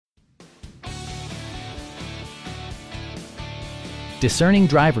Discerning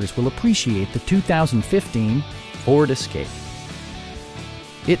drivers will appreciate the 2015 Ford Escape.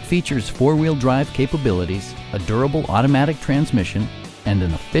 It features four-wheel drive capabilities, a durable automatic transmission, and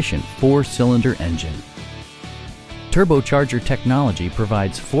an efficient four-cylinder engine. Turbocharger technology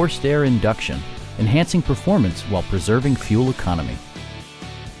provides forced air induction, enhancing performance while preserving fuel economy.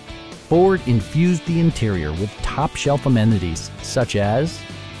 Ford infused the interior with top-shelf amenities such as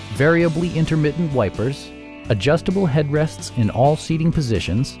variably intermittent wipers, adjustable headrests in all seating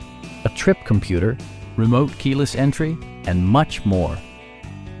positions, a trip computer, remote keyless entry, and much more.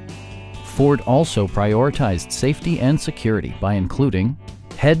 Ford also prioritized safety and security by including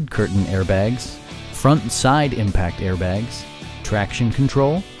head curtain airbags, front and side impact airbags, traction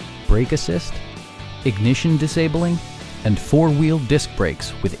control, brake assist, ignition disabling, and four-wheel disc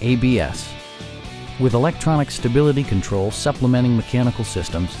brakes with ABS. With electronic stability control supplementing mechanical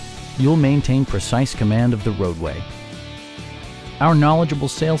systems, you'll maintain precise command of the roadway. Our knowledgeable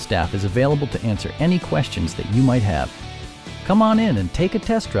sales staff is available to answer any questions that you might have. Come on in and take a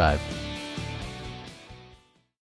test drive.